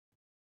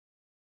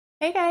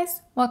Hey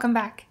guys, welcome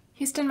back.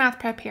 Houston Math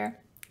Prep here.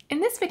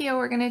 In this video,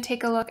 we're going to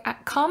take a look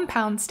at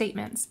compound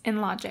statements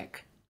in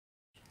logic.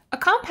 A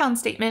compound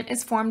statement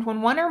is formed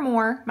when one or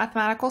more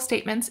mathematical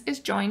statements is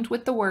joined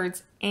with the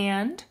words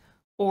and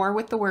or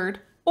with the word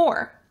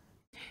or.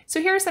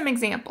 So here are some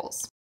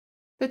examples.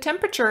 The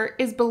temperature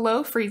is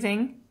below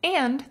freezing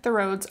and the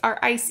roads are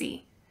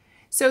icy.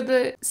 So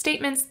the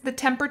statements the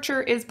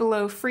temperature is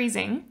below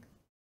freezing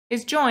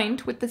is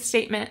joined with the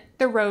statement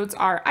the roads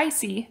are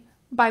icy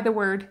by the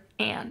word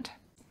and.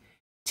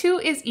 2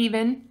 is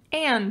even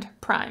and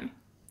prime.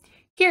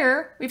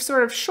 Here, we've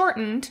sort of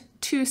shortened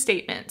two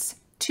statements.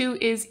 2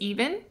 is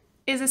even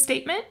is a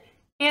statement,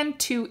 and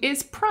 2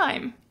 is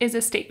prime is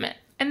a statement,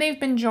 and they've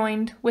been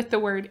joined with the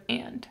word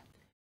and.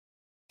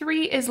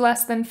 3 is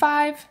less than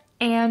 5,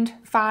 and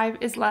 5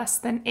 is less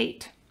than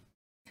 8.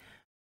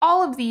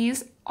 All of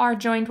these are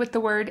joined with the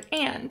word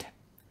and.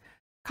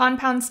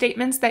 Compound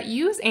statements that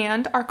use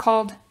and are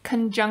called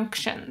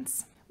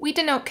conjunctions. We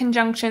denote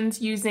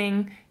conjunctions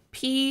using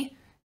P,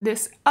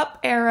 this up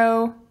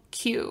arrow,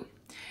 Q.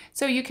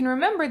 So you can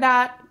remember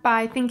that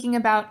by thinking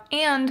about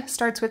and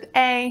starts with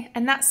A,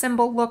 and that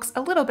symbol looks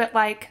a little bit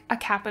like a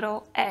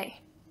capital A.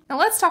 Now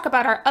let's talk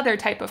about our other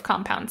type of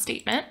compound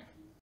statement.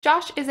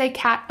 Josh is a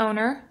cat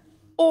owner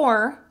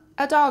or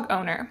a dog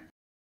owner.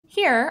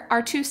 Here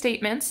are two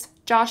statements,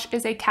 Josh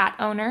is a cat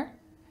owner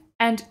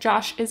and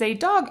Josh is a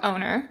dog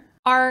owner,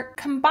 are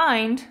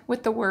combined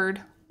with the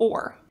word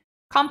or.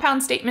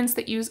 Compound statements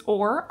that use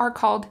or are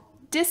called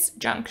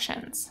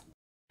disjunctions.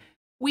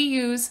 We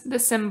use the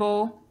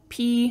symbol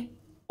P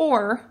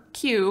or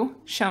Q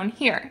shown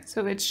here,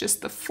 so it's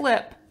just the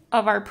flip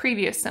of our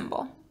previous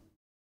symbol.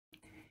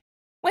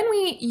 When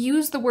we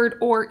use the word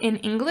or in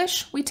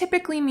English, we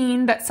typically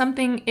mean that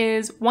something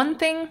is one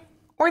thing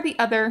or the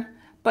other,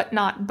 but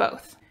not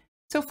both.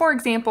 So for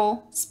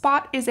example,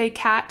 Spot is a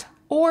cat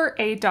or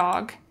a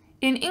dog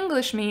in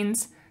English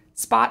means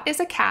Spot is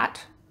a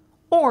cat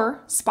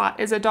or Spot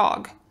is a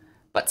dog,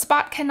 but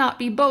Spot cannot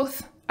be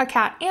both a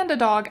cat and a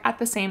dog at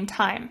the same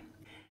time.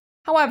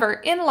 However,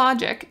 in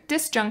logic,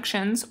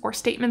 disjunctions, or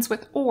statements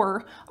with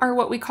or, are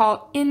what we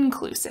call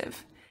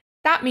inclusive.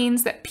 That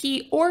means that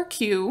P or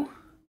Q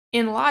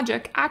in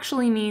logic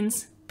actually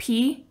means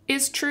P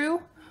is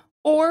true,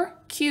 or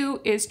Q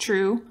is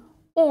true,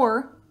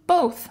 or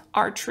both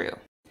are true.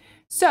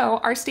 So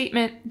our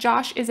statement,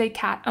 Josh is a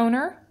cat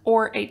owner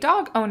or a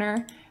dog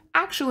owner,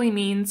 actually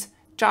means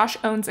Josh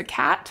owns a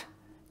cat,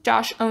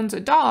 Josh owns a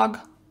dog,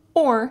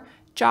 or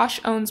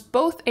Josh owns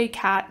both a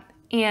cat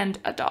and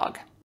a dog.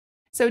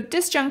 So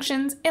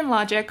disjunctions in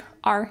logic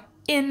are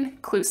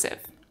inclusive.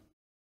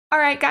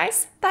 Alright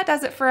guys, that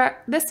does it for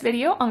this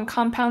video on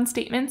compound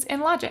statements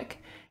in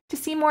logic. To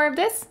see more of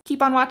this,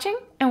 keep on watching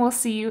and we'll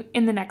see you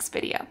in the next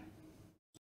video.